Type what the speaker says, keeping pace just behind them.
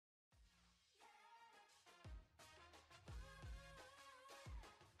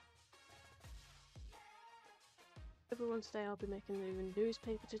everyone, today I'll be making the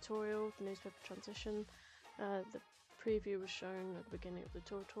newspaper tutorial, the newspaper transition. The preview was shown at the beginning of the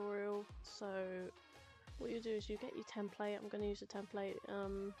tutorial, so what you do is you get your template. I'm going to use a template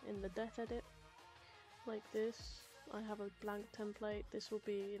in the death edit, like this. I have a blank template. This will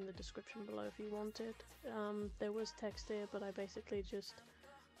be in the description below if you want it. There was text here, but I basically just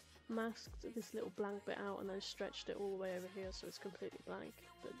masked this little blank bit out and then stretched it all the way over here so it's completely blank.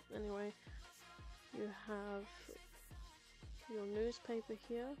 But anyway, you have your newspaper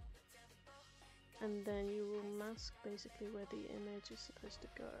here, and then you will mask basically where the image is supposed to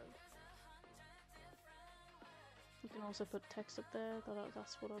go. You can also put text up there,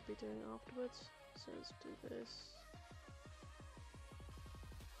 that's what I'll be doing afterwards. So let's do this.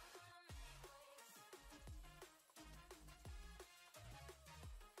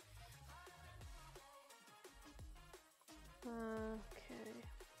 Okay,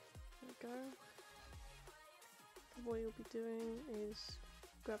 there we go. What you'll be doing is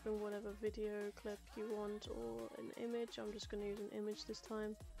grabbing whatever video clip you want or an image. I'm just going to use an image this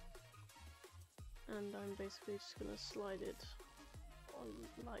time, and I'm basically just going to slide it on,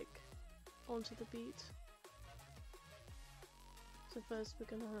 like, onto the beat. So first we're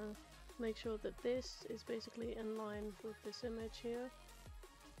going to make sure that this is basically in line with this image here.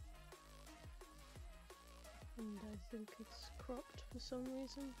 And I think it's cropped for some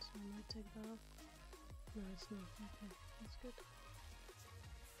reason, so I might take that off. No, it's not. Okay, that's good.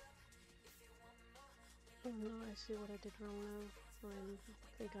 Oh no, I see what I did wrong now.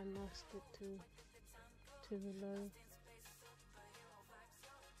 I think I masked it to the low.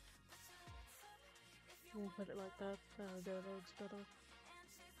 We'll put it like that. That'll go, that looks better.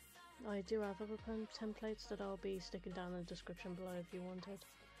 I do have other templates that I'll be sticking down in the description below if you want it.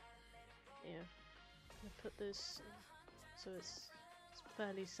 Yeah. I put this so it's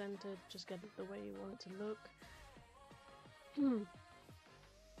fairly centered, just get it the way you want it to look.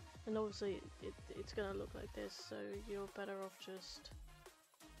 And obviously it's gonna look like this, so you're better off just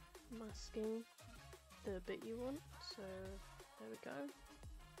masking the bit you want. So there we go.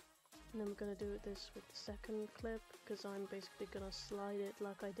 And then we're gonna do this with the second clip, because I'm basically gonna slide it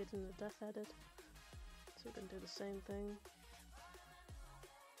like I did in the death edit. So we're gonna do the same thing.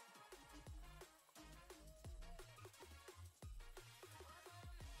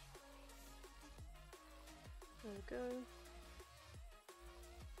 There we go.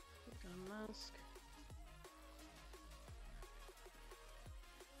 We're gonna mask.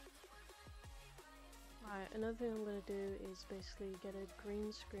 Right, another thing I'm gonna do is basically get a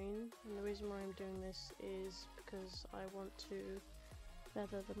green screen, and the reason why I'm doing this is because I want to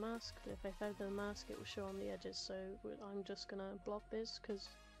feather the mask. But if I feather the mask, it will show on the edges, so I'm just gonna block this, because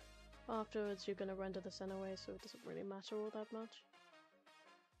afterwards you're gonna render this anyway, so it doesn't really matter all that much.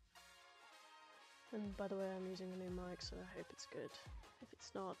 And by the way, I'm using a new mic, so I hope it's good. If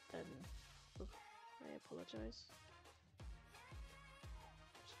it's not, then I apologise.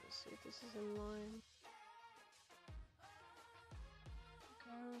 Just gonna see if this is in line.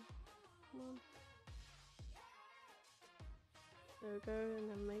 Go. Come on. There we go, and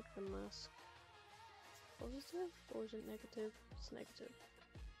then make the mask positive, or is it negative? It's negative.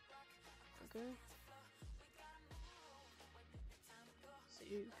 Okay. So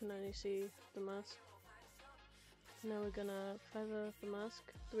you can only see the mask. Now we're gonna feather the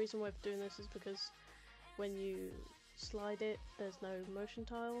mask. The reason why we're doing this is because when you slide it, there's no motion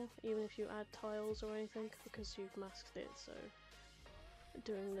tile, even if you add tiles or anything, because you've masked it, so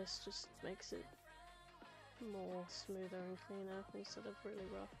doing this just makes it more smoother and cleaner instead of really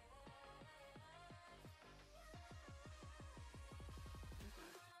rough.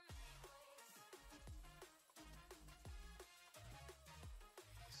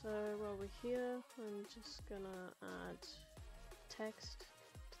 So while we're here, I'm just gonna add text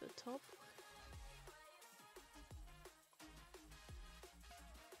to the top.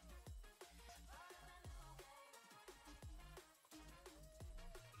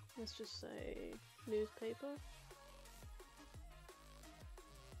 Let's just say newspaper.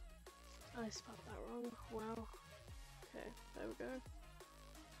 I spelled that wrong, wow. Okay, there we go.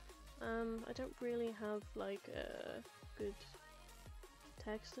 I don't really have like a good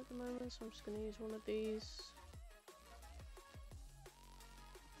text at the moment, so I'm just going to use one of these.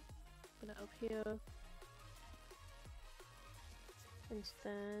 Put it up here. And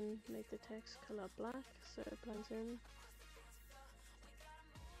then make the text color black so it blends in.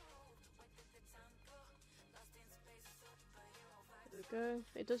 There we go.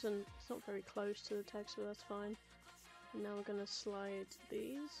 It's not very close to the text, but that's fine. And now we're going to slide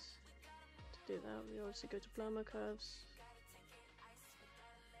these. To do that, we obviously go to blur curves.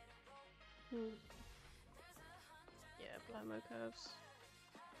 slow-mo curves.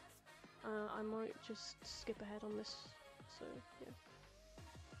 I might just skip ahead on this, so yeah.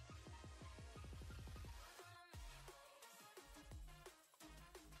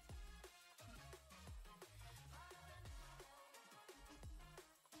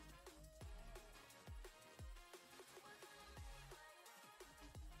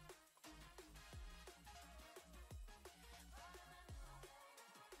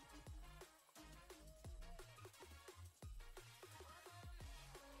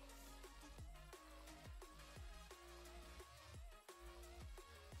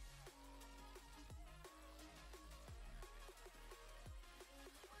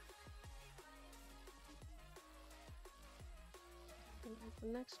 The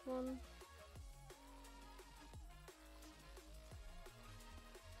next one.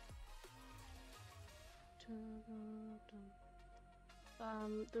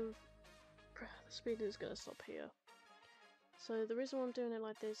 The speed is gonna stop here. So the reason why I'm doing it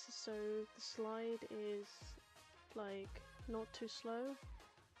like this is so the slide is like not too slow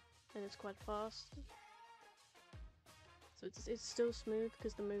and it's quite fast. So it's still smooth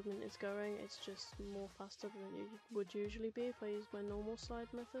because the movement is going, it's just more faster than it would usually be if I use my normal slide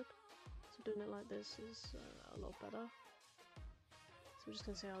method. So doing it like this is a lot better. So we're just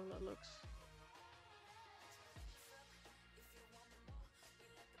gonna see how that looks.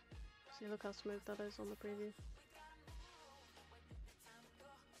 See, look how smooth that is on the preview.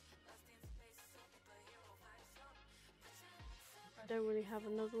 I don't really have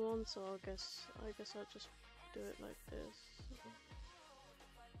another one, so I guess I'll just do it like this.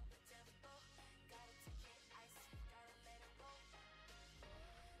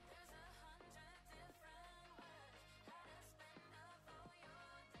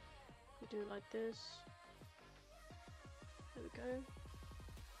 Do it like this. There we go.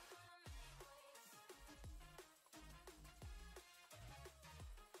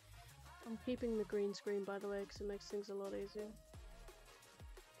 I'm keeping the green screen, by the way, because it makes things a lot easier.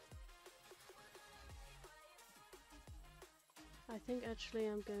 I think actually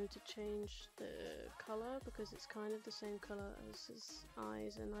I'm going to change the color because it's kind of the same color as his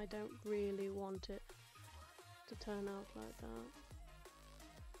eyes and I don't really want it to turn out like that.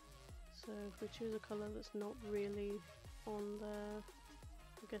 So if we choose a color that's not really on there,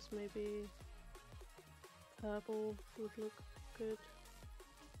 I guess maybe purple would look good.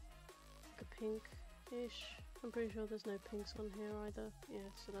 Like a pink-ish. I'm pretty sure there's no pinks on here either. Yeah,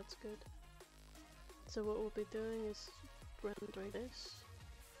 so that's good. So what we'll be doing is rendering this.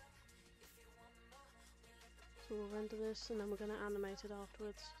 So we'll render this and then we're going to animate it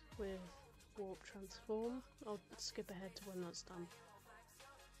afterwards with warp transform. I'll skip ahead to when that's done.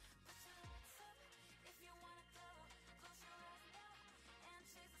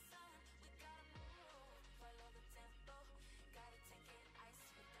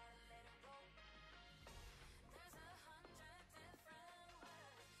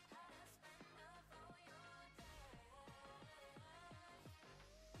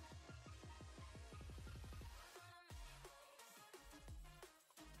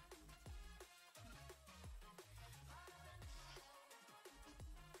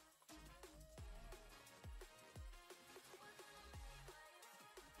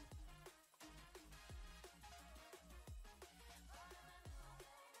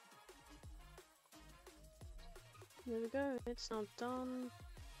 There we go, it's now done.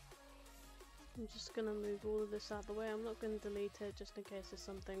 I'm just going to move all of this out of the way. I'm not going to delete it just in case there's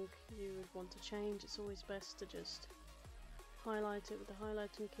something you would want to change. It's always best to just highlight it with the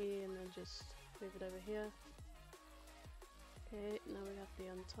highlighting key and then just move it over here. Okay, now we have the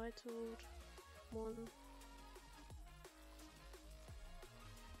untitled one.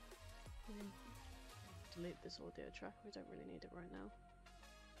 Delete this audio track, we don't really need it right now.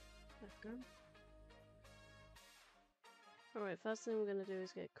 There we go. Alright, first thing we're going to do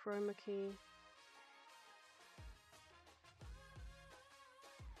is get chroma key.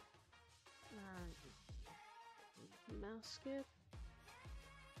 And mask it.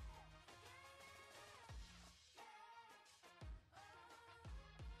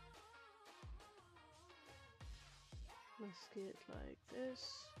 Mask it like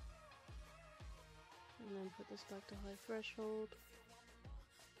this. And then put this back to high threshold.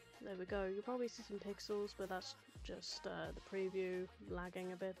 There we go. You'll probably see some pixels, but that's just the preview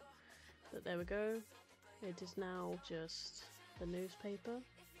lagging a bit. But there we go. It is now just the newspaper.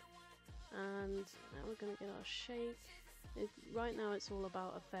 And now we're going to get our shake. Right now it's all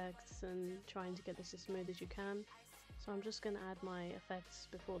about effects and trying to get this as smooth as you can. So I'm just going to add my effects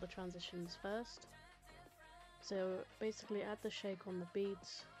before the transitions first. So basically add the shake on the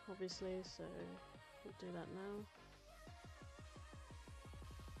beats, obviously, so we'll do that now.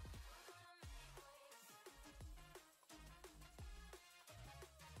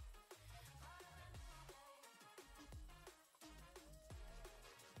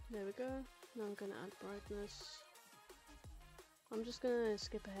 There we go. Now I'm going to add brightness. I'm just going to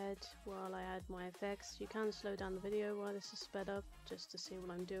skip ahead while I add my effects. You can slow down the video while this is sped up just to see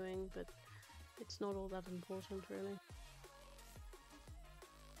what I'm doing, but it's not all that important really.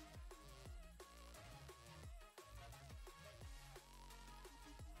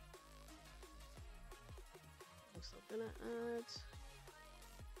 So I'm going to add...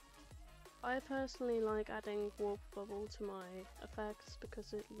 I personally like adding warp bubble to my effects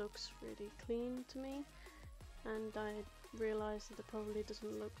because it looks really clean to me, and I realise that it probably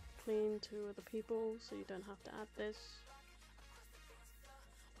doesn't look clean to other people, so you don't have to add this.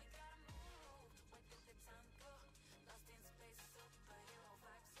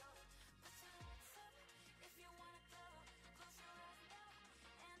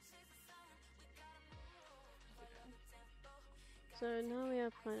 So now we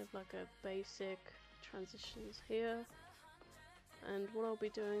have kind of like a basic transitions here, and what I'll be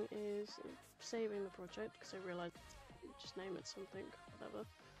doing is saving the project because I realised just name it something, whatever.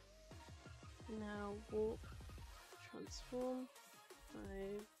 Now warp transform.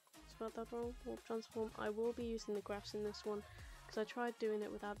 I spelled that wrong. Warp transform. I will be using the graphs in this one because I tried doing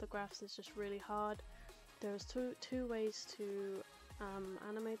it without the graphs. It's just really hard. There's two ways to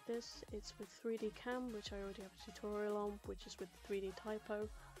animate this. It's with 3D Cam, which I already have a tutorial on, which is with 3D Typo,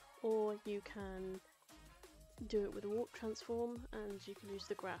 or you can do it with a warp transform and you can use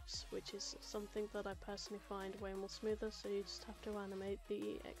the graphs, which is something that I personally find way more smoother. So you just have to animate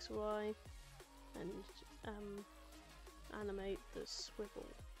the XY and animate the swivel.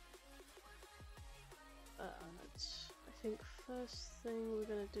 I think first thing we're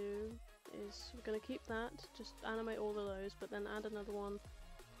going to do is we're going to keep that, just animate all of those, but then add another one.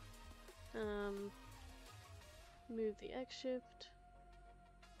 Move the X shift,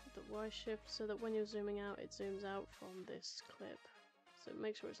 the Y shift, so that when you're zooming out, it zooms out from this clip. So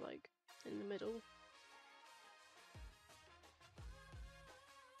make sure it's like in the middle. Move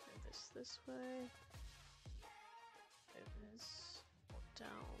this way. Move this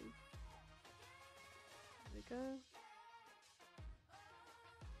down. There we go.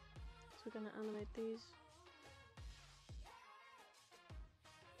 So we're going to animate these.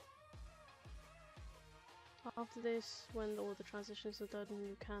 After this, when all the transitions are done,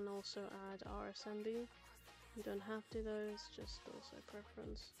 you can also add RSMB. You don't have to though, it's just also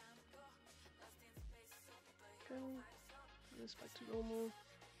preference. Go. Put this back to normal.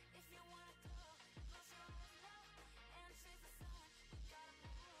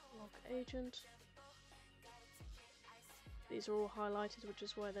 Lock agent. These are all highlighted, which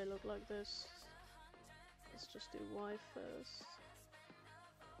is why they look like this. Let's just do Y first.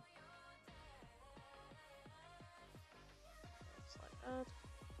 Just like that.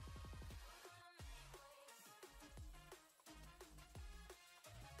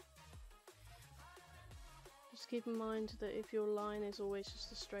 Just keep in mind that if your line is always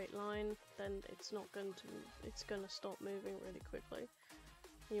just a straight line, then it's gonna stop moving really quickly.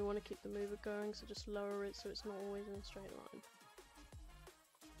 And you want to keep the mover going, so just lower it so it's not always in a straight line.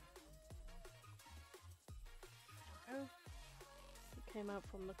 There we go. It came out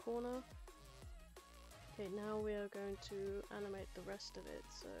from the corner. Okay, now we are going to animate the rest of it.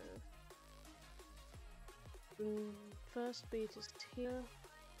 So first beat is here.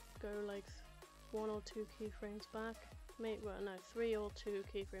 Go like 1 or 2 keyframes back. Well, no, 3 or 2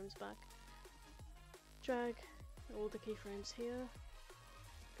 keyframes back. Drag all the keyframes here.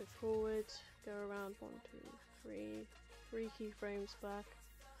 Go forward, go around 1, 2, 3 keyframes back.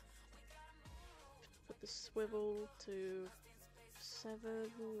 Put the swivel to 7,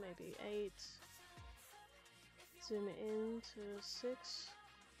 maybe 8. Zoom it in to 6.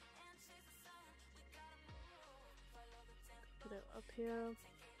 Put it up here.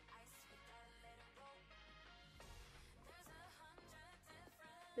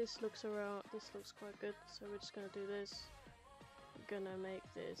 This looks quite good, so we're just gonna do this. We're gonna make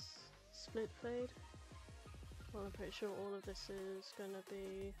this split fade. Well, I'm pretty sure all of this is gonna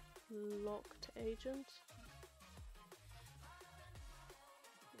be locked agent.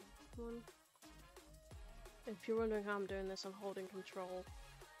 One. If you're wondering how I'm doing this, I'm holding control.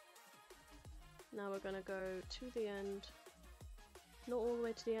 Now we're gonna go to the end. Not all the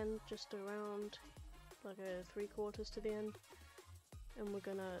way to the end, just around like a 3/4 to the end. And we're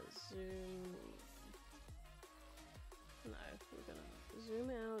gonna zoom. No, we're gonna zoom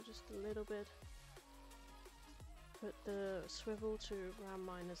it out just a little bit. Put the swivel to around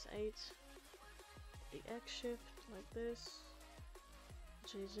 -8. The X shift like this.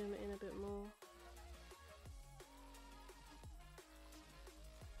 Actually, zoom it in a bit more.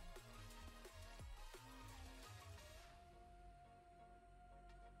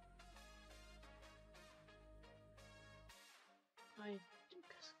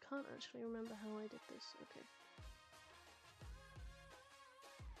 can't actually remember how I did this. Okay.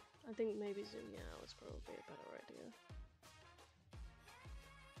 I think maybe zooming out is probably a better idea.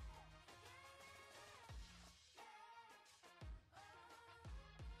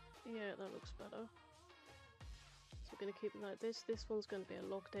 Yeah, that looks better. So we're going to keep it like this. This one's going to be a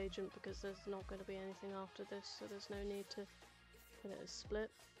locked agent because there's not going to be anything after this, so there's no need to put it as split.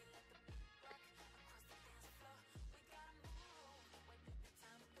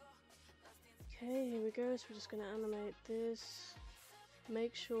 Okay, here we go. So we're just going to animate this.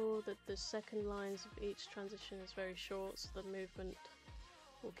 Make sure that the second lines of each transition is very short so the movement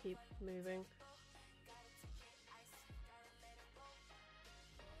will keep moving.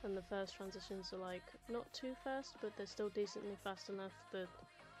 And the first transitions are like not too fast, but they're still decently fast enough that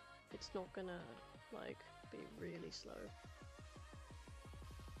it's not gonna like be really slow.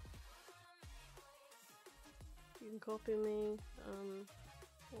 You can copy me,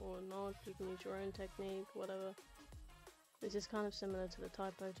 or not, you can use your own technique, whatever. This is kind of similar to the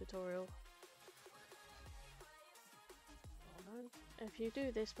typo tutorial. If you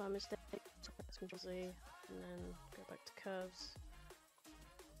do this by mistake, press Ctrl Z and then go back to curves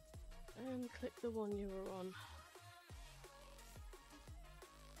and click the one you were on.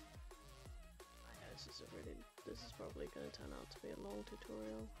 This is probably going to turn out to be a long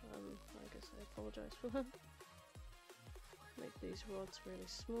tutorial. I guess I apologize for that. Make these rods really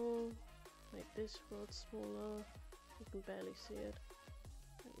small. Make this rod smaller. You can barely see it.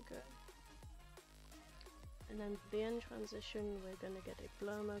 There we go. And then for the end transition, we're going to get a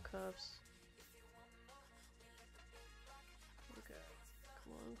blow-mo curves. Okay,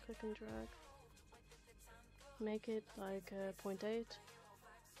 come on, click and drag. Make it like 0.8.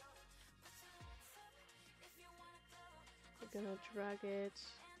 We're gonna drag it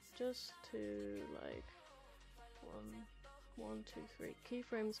just to like 1, 2, 3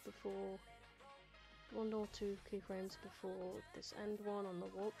 keyframes before. 1 or 2 keyframes before this end one on the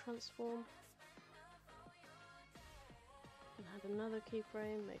warp transform. And add another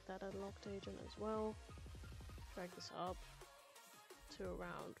keyframe, make that a locked agent as well. Drag this up to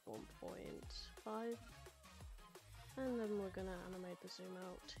around 1.5. And then we're gonna animate the zoom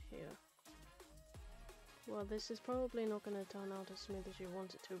out here. Well, this is probably not going to turn out as smooth as you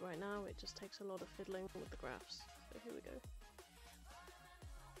want it to right now, it just takes a lot of fiddling with the graphs. So here we go.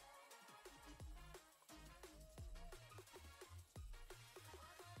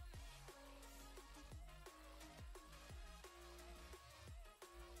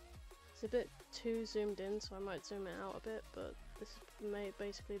 It's a bit too zoomed in, so I might zoom it out a bit, but this is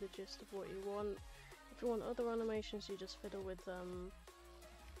basically the gist of what you want. If you want other animations, you just fiddle with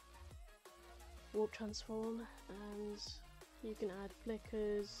warp transform, and you can add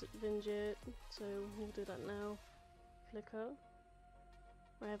flickers, vignette, so we'll do that now. Flicker.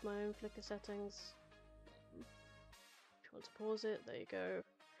 I have my own flicker settings. If you want to pause it, there you go.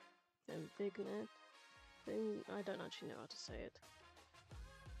 Then vignette. Then I don't actually know how to say it.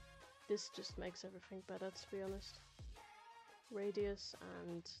 This just makes everything better, to be honest. Radius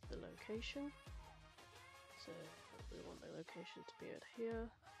and the location. So we want the location to be at here.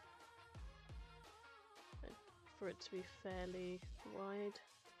 For it to be fairly wide.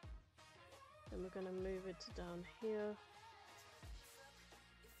 Then we're going to move it down here.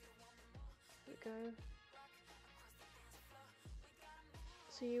 There we go.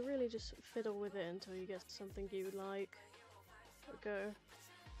 So you really just fiddle with it until you get something you like. There we go.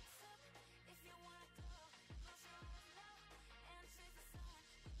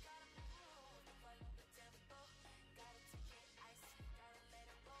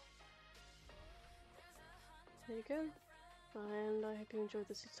 There you go, and I hope you enjoyed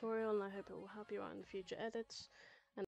this tutorial, and I hope it will help you out in future edits.